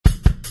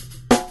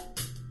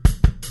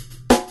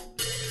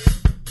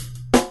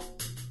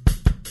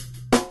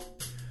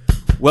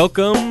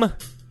Welcome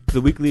to the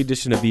weekly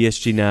edition of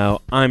ESG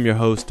Now. I'm your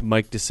host,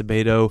 Mike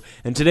DiSabato,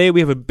 and today we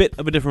have a bit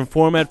of a different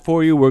format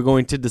for you. We're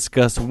going to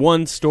discuss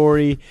one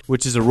story,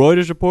 which is a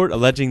Reuters report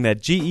alleging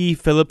that GE,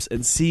 Philips,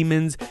 and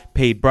Siemens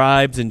paid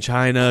bribes in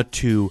China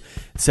to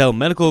sell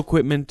medical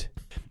equipment.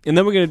 And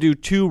then we're going to do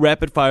two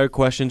rapid-fire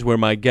questions where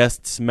my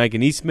guests,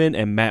 Megan Eastman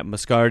and Matt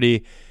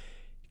Moscardi,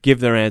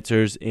 give their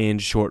answers in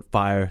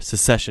short-fire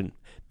succession.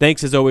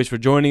 Thanks, as always, for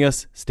joining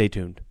us. Stay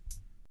tuned.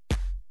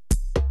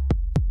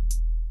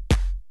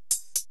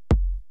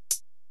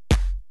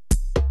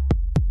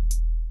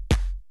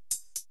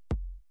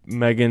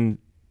 Megan,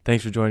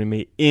 thanks for joining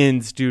me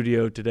in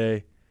studio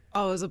today.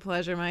 Always a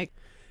pleasure, Mike.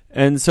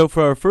 And so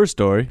for our first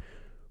story,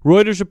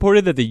 Reuters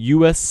reported that the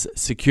U.S.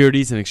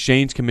 Securities and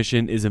Exchange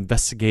Commission is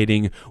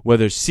investigating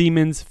whether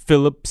Siemens,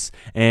 Philips,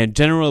 and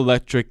General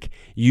Electric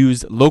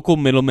used local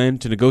middlemen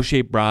to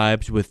negotiate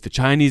bribes with the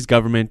Chinese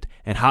government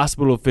and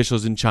hospital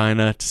officials in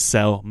China to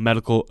sell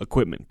medical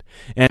equipment.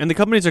 And the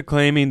companies are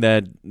claiming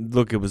that,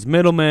 look, it was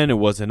middlemen, it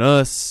wasn't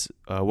us.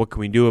 What can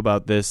we do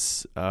about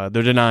this? They're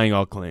denying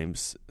all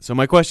claims. So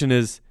my question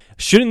is,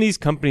 shouldn't these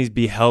companies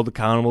be held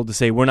accountable to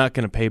say we're not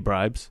going to pay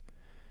bribes?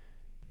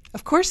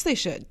 Of course they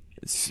should.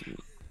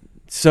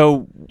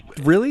 So,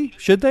 really?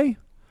 Should they?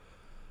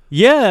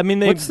 Yeah, I mean,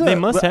 they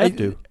must have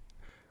to.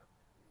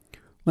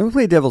 Let me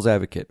play devil's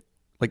advocate.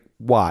 Like,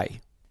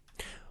 why?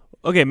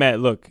 Okay,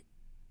 Matt, look.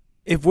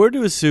 If we're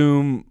to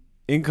assume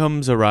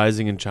incomes are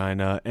rising in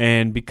China,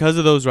 and because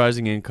of those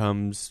rising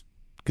incomes,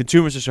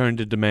 consumers are starting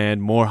to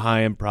demand more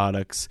high-end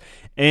products,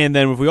 and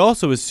then if we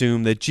also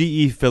assume that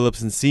GE,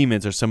 Philips, and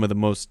Siemens are some of the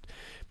most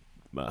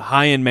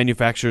high-end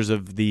manufacturers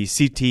of the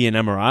CT and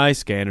MRI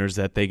scanners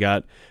that they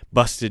got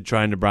busted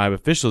trying to bribe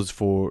officials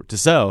to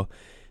sell,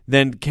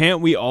 then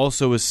can't we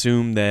also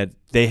assume that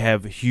they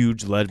have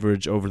huge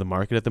leverage over the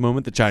market at the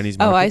moment, the Chinese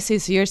market? Oh, I see.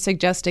 So you're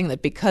suggesting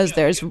that because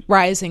there's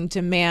rising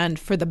demand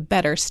for the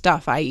better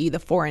stuff, i.e. the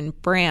foreign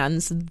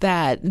brands,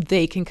 that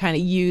they can kind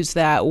of use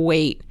that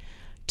weight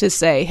to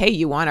say, hey,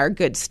 you want our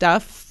good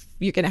stuff?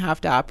 You're going to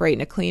have to operate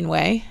in a clean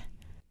way?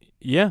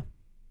 Yeah.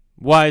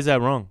 Why is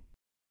that wrong?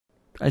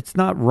 It's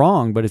not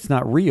wrong, but it's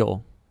not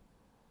real.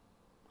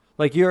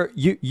 Like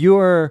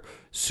you're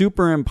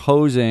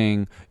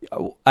superimposing.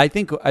 I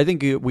think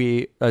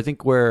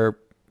we're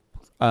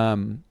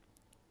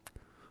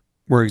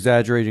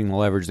exaggerating the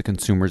leverage the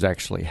consumers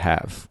actually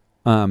have.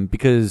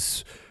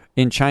 Because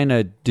in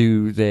China,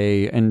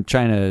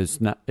 China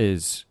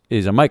is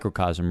a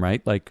microcosm,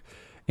 right? Like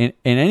in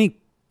any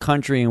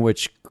country in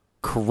which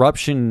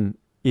corruption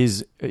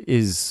is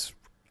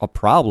a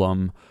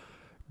problem,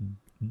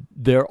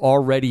 they're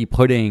already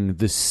putting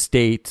the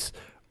state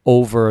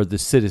over the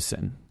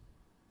citizen.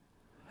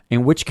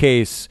 In which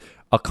case,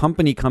 a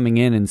company coming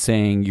in and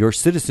saying, your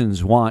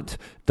citizens want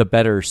the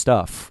better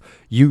stuff,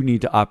 you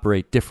need to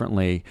operate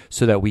differently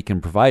so that we can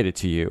provide it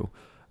to you.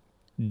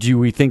 Do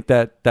we think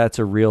that that's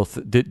a real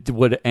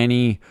would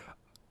any...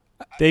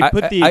 They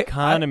put the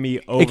economy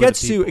over the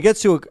people.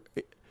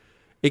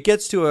 It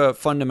gets to a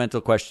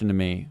fundamental question to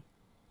me.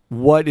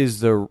 What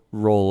is the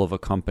role of a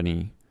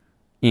company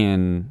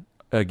in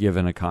a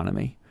given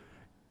economy?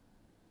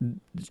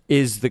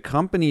 Is the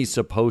company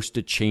supposed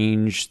to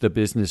change the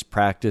business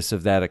practice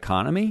of that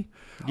economy?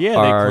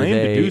 Yeah, they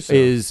claim to do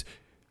so.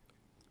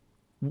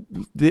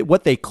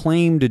 What they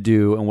claim to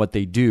do and what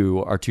they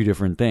do are two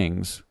different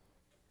things.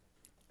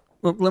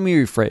 Well, let me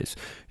rephrase.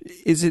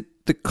 Is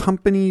it the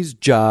company's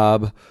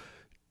job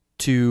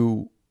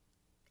to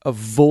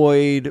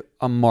avoid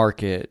a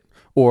market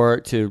or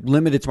to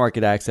limit its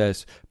market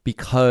access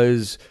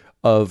because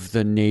of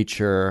the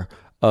nature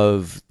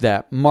of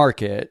that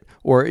market,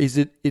 or is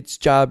it its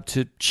job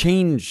to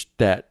change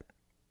that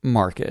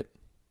market?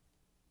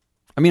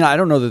 I mean, I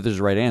don't know that there's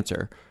a right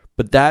answer,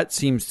 but that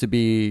seems to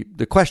be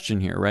the question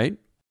here, right?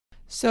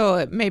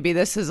 So maybe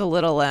this is a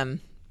little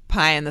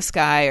pie in the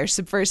sky or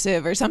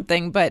subversive or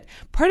something, but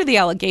part of the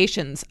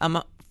allegations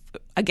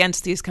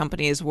against these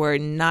companies were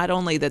not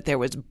only that there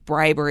was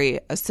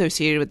bribery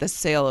associated with the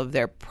sale of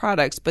their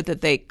products, but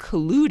that they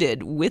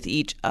colluded with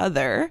each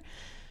other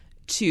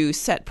to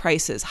set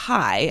prices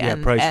high.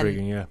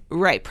 Rigging.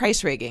 Right,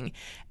 price rigging.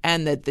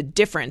 And that the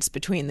difference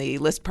between the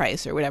list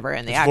price or whatever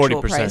and the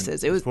actual 40%.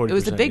 prices, it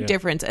was a big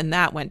difference, and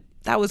that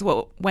was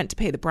what went to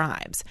pay the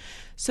bribes.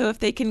 So if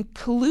they can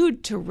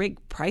collude to rig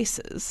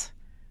prices,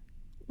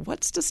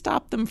 what's to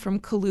stop them from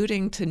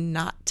colluding to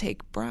not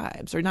take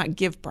bribes or not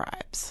give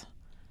bribes?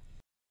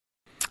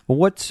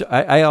 Well, and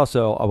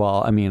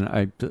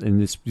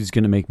this is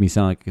going to make me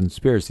sound like a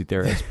conspiracy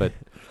theorist, but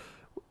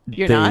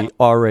they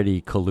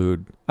already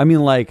collude. I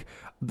mean, like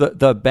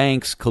the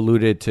banks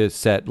colluded to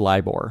set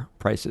LIBOR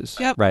prices,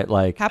 right?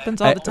 Like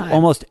happens all the time.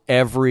 Almost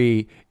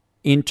every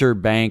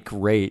interbank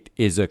rate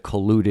is a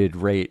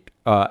colluded rate,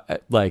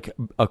 like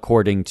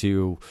according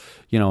to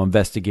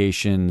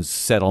investigations,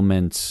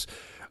 settlements.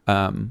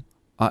 I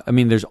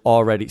mean, there's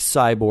already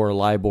SIBOR,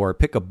 LIBOR,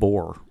 pick a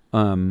BOR,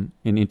 an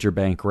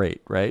interbank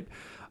rate, right?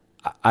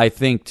 I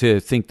think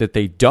that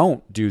they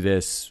don't do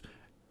this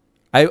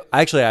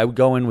I would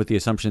go in with the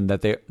assumption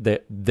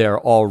that they're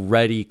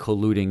already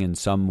colluding in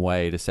some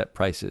way to set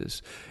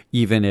prices,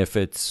 even if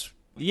it's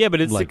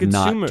but it's like the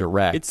consumer. not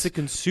direct. It's the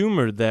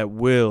consumer that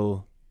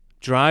will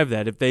drive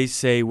that. If they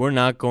say we're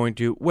not going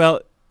to,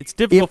 well, it's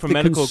difficult for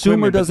medical equipment. If the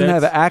consumer doesn't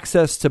have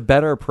access to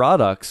better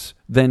products,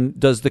 then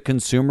does the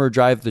consumer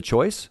drive the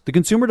choice? The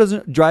consumer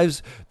doesn't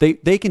drives.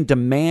 They can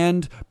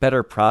demand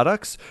better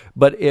products,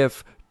 but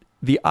if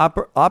the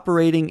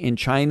operating in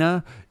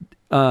China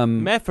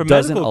Matt, for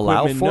doesn't medical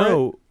allow equipment, for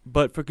no, it.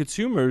 But for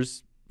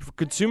consumers, for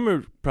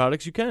consumer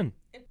products, you can.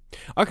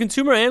 Our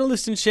consumer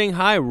analyst in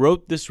Shanghai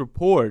wrote this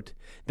report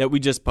that we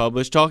just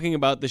published talking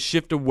about the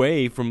shift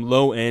away from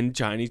low-end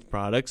Chinese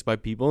products by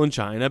people in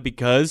China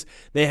because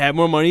they have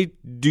more money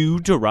due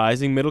to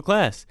rising middle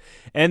class.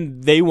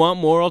 And they want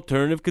more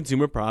alternative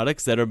consumer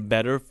products that are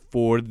better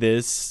for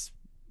this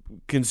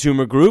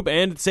consumer group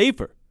and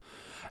safer.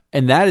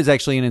 And that is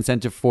actually an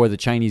incentive for the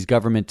Chinese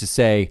government to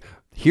say,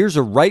 here's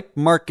a ripe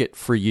market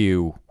for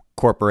you,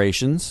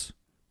 corporations.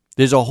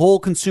 There's a whole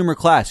consumer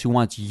class who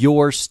wants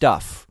your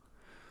stuff.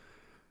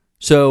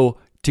 So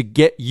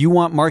you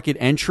want market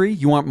entry,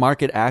 you want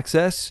market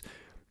access.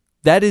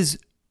 That is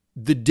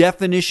the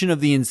definition of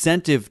the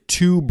incentive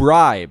to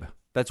bribe.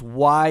 That's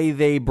why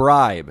they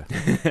bribe.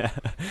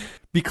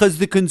 Because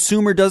the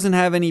consumer doesn't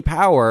have any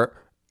power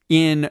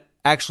in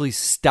actually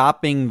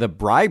stopping the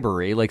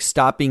bribery, like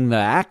stopping the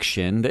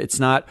action.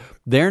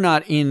 They're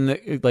not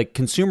in, like,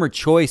 consumer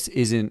choice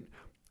isn't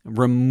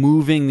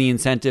removing the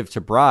incentive to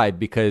bribe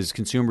because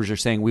consumers are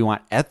saying we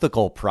want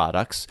ethical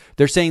products.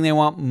 They're saying they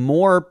want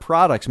more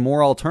products,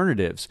 more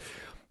alternatives.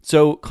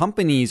 So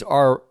companies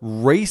are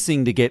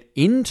racing to get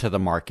into the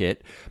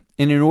market,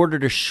 and in order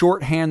to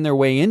shorthand their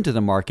way into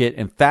the market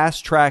and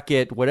fast track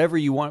it, whatever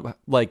you want,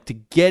 like to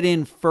get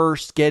in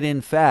first, get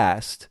in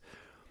fast,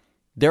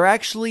 they're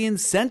actually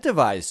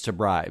incentivized to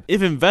bribe.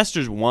 If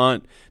investors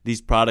want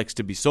these products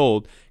to be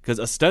sold, because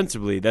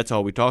ostensibly that's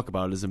all we talk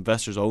about is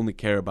investors only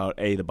care about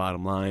A, the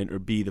bottom line, or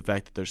B, the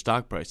fact that their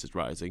stock price is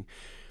rising.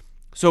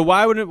 So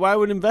why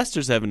would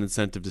investors have an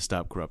incentive to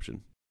stop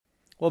corruption?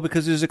 Well,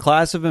 because there's a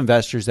class of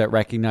investors that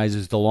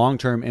recognizes the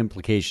long-term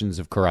implications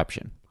of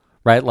corruption,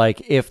 right?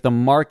 Like if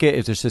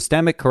there's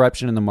systemic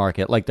corruption in the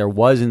market, like there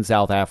was in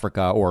South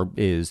Africa or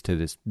is to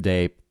this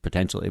day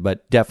potentially,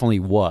 but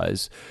definitely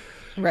was,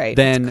 right,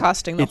 then it's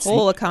costing the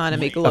whole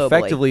economy globally.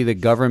 Effectively, the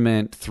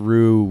government,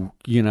 through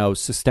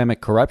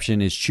systemic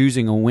corruption, is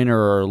choosing a winner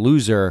or a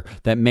loser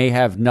that may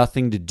have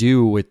nothing to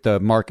do with the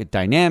market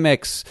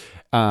dynamics.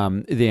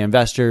 The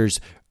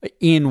investors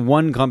in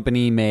one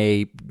company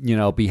may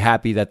be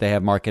happy that they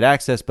have market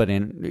access, but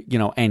in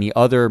any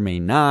other may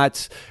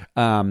not.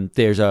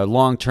 There's a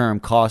long-term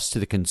cost to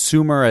the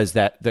consumer, as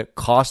that the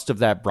cost of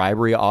that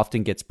bribery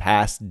often gets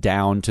passed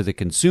down to the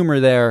consumer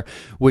there,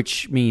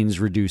 which means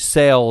reduced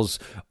sales,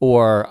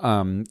 or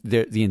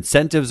the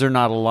incentives are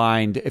not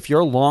aligned. If you're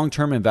a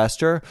long-term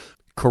investor,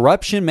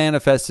 corruption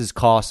manifests as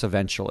costs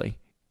eventually.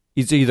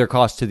 It's either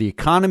cost to the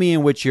economy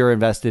in which you're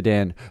invested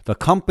in, the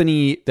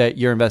company that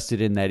you're invested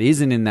in that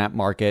isn't in that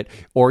market,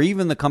 or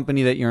even the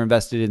company that you're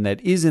invested in that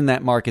is in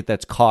that market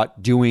that's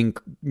caught doing,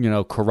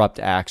 corrupt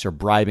acts or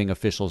bribing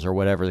officials or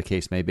whatever the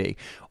case may be.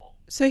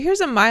 So here's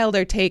a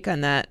milder take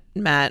on that,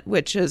 Matt,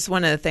 which is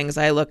one of the things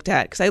I looked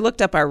at, because I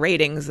looked up our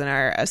ratings and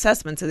our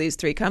assessments of these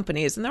three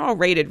companies, and they're all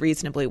rated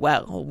reasonably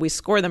well. We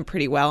score them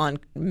pretty well on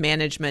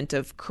management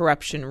of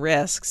corruption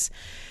risks.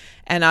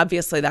 And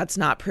obviously that's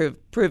not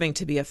proving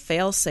to be a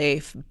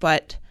fail-safe,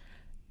 but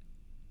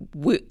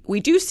we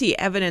do see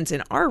evidence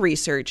in our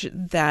research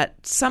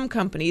that some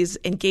companies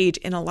engage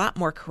in a lot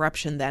more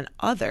corruption than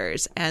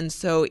others. And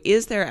so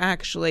is there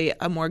actually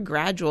a more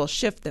gradual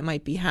shift that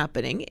might be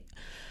happening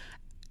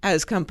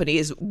as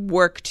companies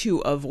work to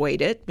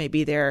avoid it?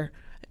 Maybe they're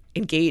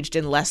engaged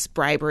in less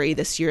bribery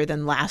this year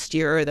than last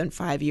year or than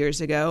 5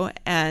 years ago.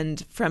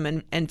 And from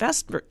an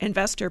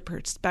investor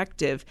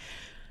perspective,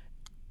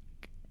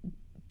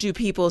 do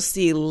people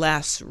see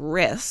less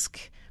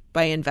risk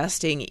by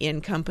investing in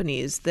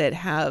companies that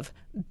have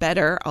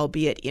better,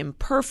 albeit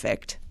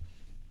imperfect,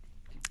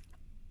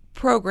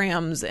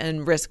 programs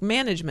and risk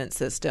management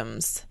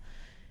systems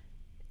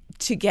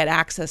to get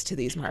access to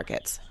these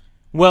markets?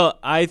 Well,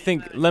 I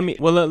think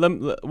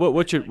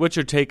what's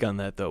your take on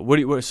that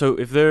though? So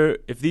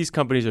if these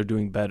companies are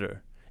doing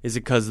better, is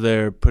it because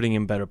they're putting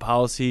in better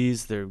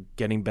policies, they're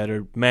getting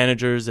better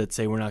managers that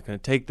say we're not going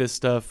to take this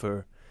stuff,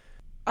 or?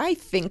 I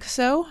think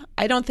so.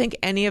 I don't think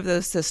any of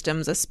those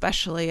systems,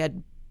 especially at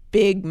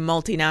big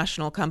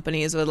multinational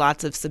companies with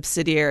lots of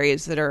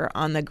subsidiaries that are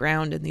on the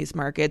ground in these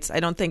markets, I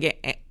don't think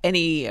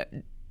any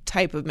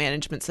type of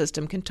management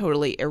system can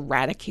totally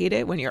eradicate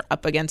it when you're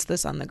up against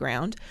this on the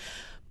ground.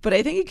 But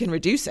I think it can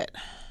reduce it.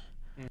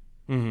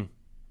 Mm-hmm.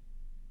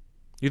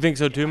 You think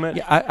so too, Matt?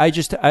 Yeah,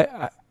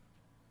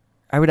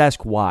 I would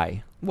ask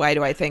why. Why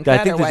do I think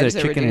that? I think there's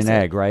a chicken and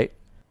egg, right?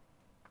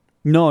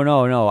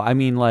 No. I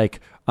mean,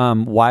 like,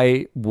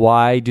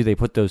 why do they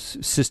put those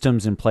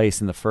systems in place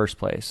in the first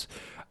place?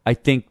 I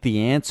think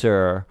the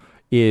answer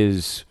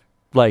is,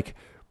 like,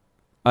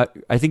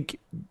 I think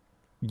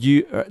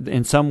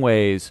in some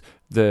ways,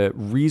 the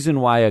reason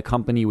why a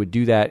company would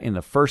do that in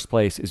the first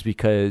place is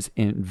because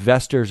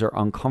investors are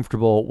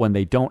uncomfortable when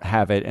they don't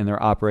have it and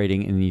they're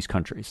operating in these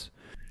countries.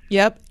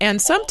 Yep. And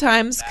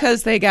sometimes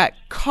because they got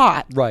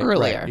caught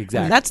earlier. Right, exactly.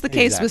 And that's the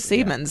case with Exactly,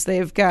 yeah. Siemens.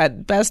 They've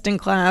got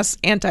best-in-class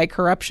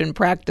anti-corruption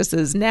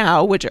practices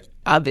now, which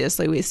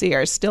obviously we see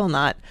are still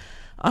not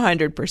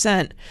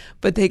 100%,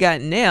 but they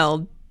got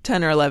nailed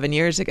 10 or 11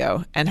 years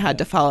ago and had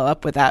to follow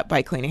up with that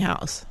by cleaning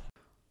house.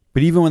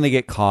 But even when they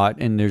get caught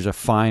and there's a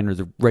fine or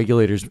the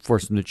regulators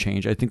force them to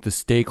change, I think the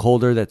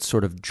stakeholder that's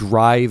sort of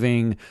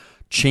driving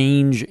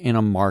change in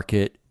a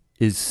market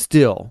is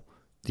still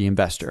the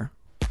investor.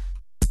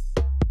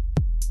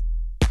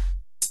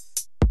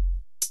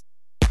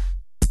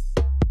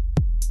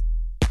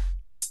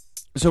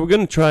 So we're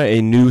going to try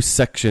a new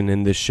section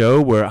in this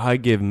show where I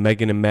give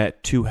Megan and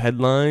Matt 2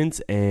 headlines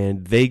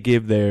and they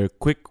give their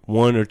quick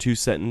 1 or 2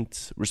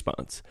 sentence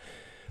response.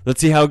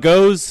 Let's see how it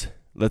goes.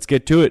 Let's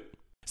get to it.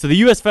 So the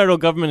U.S. federal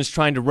government is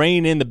trying to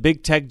rein in the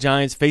big tech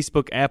giants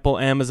Facebook, Apple,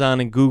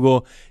 Amazon, and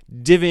Google,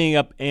 divvying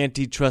up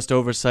antitrust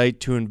oversight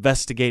to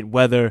investigate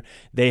whether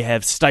they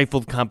have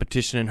stifled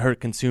competition and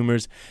hurt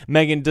consumers.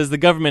 Megan, does the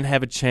government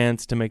have a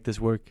chance to make this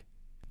work?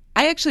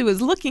 I actually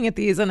was looking at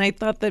these and I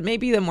thought that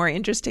maybe the more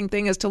interesting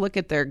thing is to look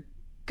at their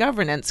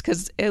governance,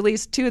 because at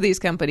least 2 of these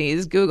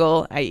companies,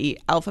 Google, i.e.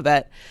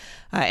 Alphabet,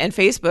 and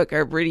Facebook,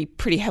 are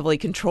pretty heavily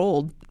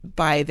controlled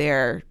by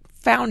their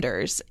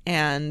founders.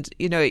 And,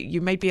 you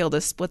might be able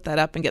to split that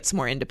up and get some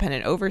more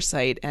independent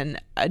oversight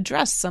and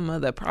address some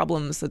of the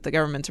problems that the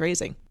government's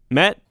raising.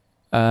 Matt?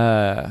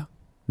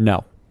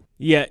 No.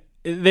 Yeah.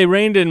 They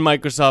reined in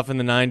Microsoft in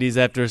the 90s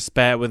after a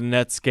spat with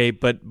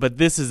Netscape, but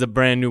this is a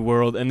brand new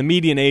world, and the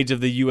median age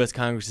of the U.S.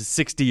 Congress is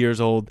 60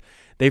 years old.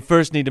 They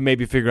first need to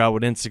maybe figure out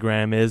what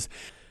Instagram is.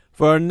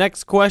 For our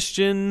next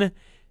question,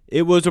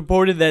 it was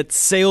reported that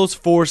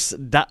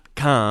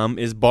Salesforce.com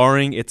is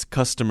barring its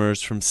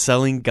customers from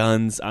selling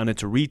guns on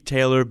its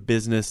retailer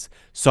business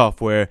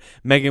software.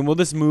 Megan, will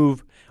this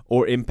move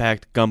or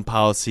impact gun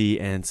policy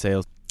and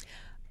sales?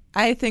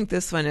 I think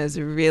this one is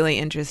really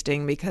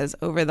interesting because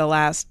over the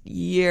last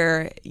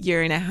year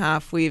and a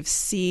half, we've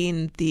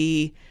seen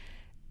the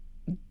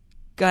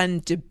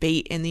gun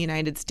debate in the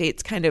United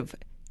States kind of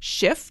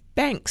shift.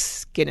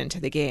 Banks get into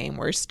the game.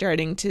 We're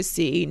starting to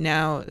see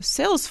now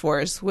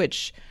Salesforce,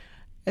 which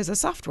is a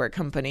software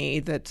company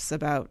that's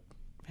about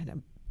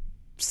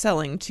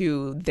selling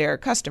to their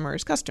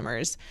customers.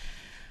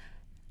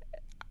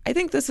 I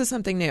think this is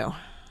something new.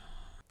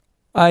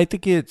 I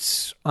think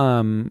it's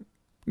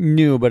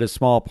new, but a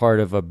small part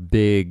of a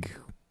big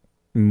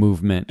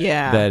movement.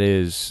 Yeah. That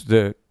is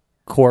the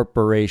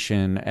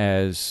corporation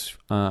as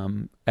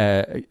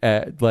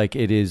like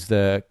it is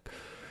the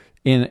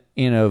in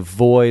a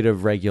void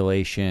of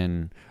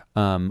regulation.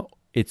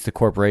 It's the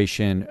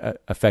corporation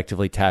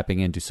effectively tapping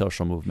into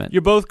social movement.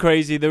 You're both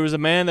crazy. There was a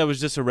man that was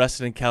just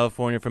arrested in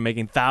California for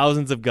making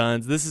thousands of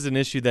guns. This is an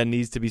issue that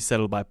needs to be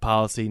settled by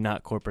policy,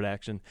 not corporate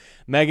action.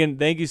 Megan,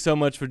 thank you so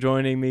much for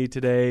joining me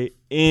today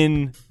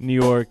in New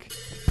York.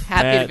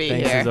 Happy Matt, to be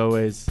thanks here. as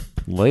always.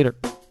 Later.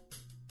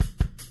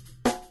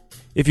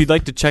 If you'd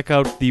like to check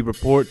out the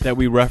report that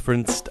we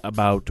referenced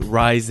about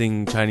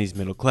rising Chinese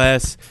middle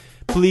class,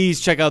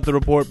 please check out the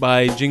report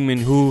by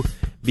Jingmin Hu,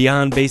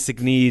 Beyond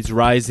Basic Needs,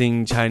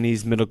 Rising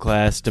Chinese Middle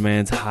Class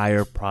Demands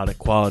Higher Product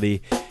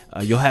Quality.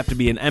 You'll have to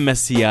be an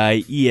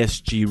MSCI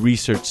ESG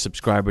research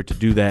subscriber to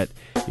do that.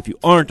 If you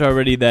aren't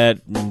already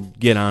that,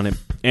 get on it.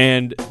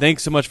 And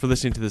thanks so much for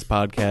listening to this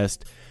podcast.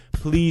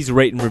 Please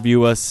rate and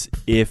review us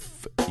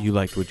if you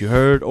liked what you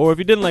heard, or if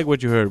you didn't like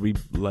what you heard, we'd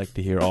like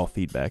to hear all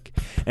feedback.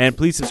 And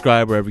please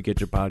subscribe wherever you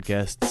get your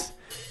podcasts.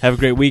 Have a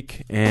great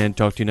week, and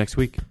talk to you next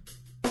week.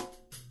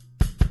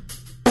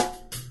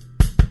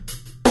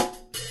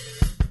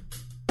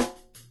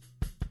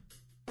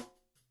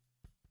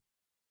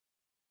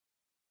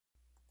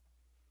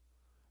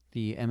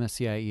 The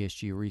MSCI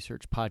ESG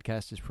Research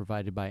podcast is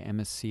provided by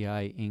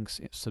MSCI Inc.'s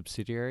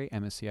subsidiary,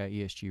 MSCI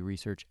ESG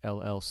Research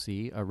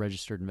LLC, a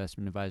registered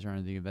investment advisor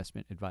under the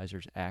Investment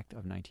Advisors Act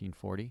of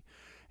 1940.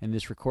 And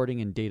this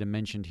recording and data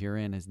mentioned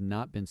herein has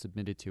not been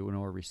submitted to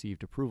nor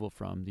received approval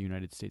from the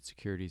United States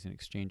Securities and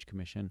Exchange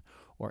Commission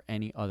or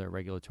any other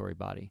regulatory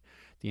body.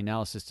 The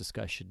analysis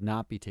discussed should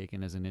not be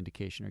taken as an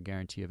indication or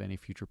guarantee of any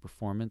future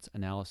performance,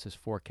 analysis,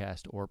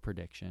 forecast, or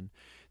prediction.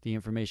 The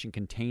information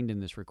contained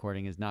in this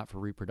recording is not for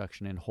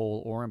reproduction in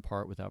whole or in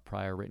part without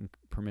prior written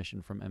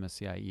permission from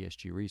MSCI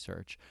ESG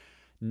Research.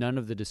 None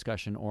of the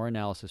discussion or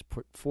analysis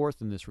put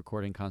forth in this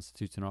recording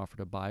constitutes an offer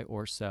to buy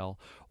or sell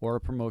or a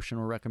promotion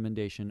or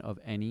recommendation of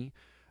any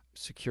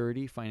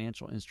security,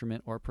 financial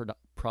instrument, or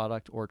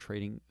product or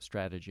trading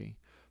strategy.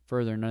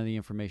 Further, none of the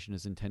information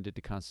is intended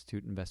to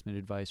constitute investment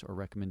advice or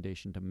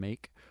recommendation to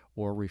make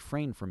or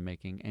refrain from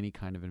making any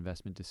kind of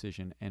investment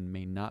decision and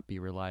may not be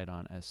relied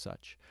on as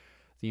such.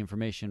 The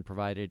information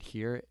provided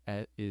here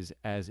is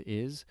as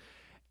is,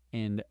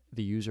 and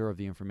the user of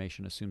the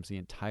information assumes the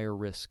entire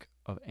risk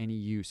of any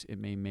use it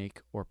may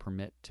make or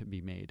permit to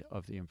be made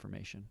of the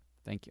information.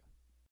 Thank you.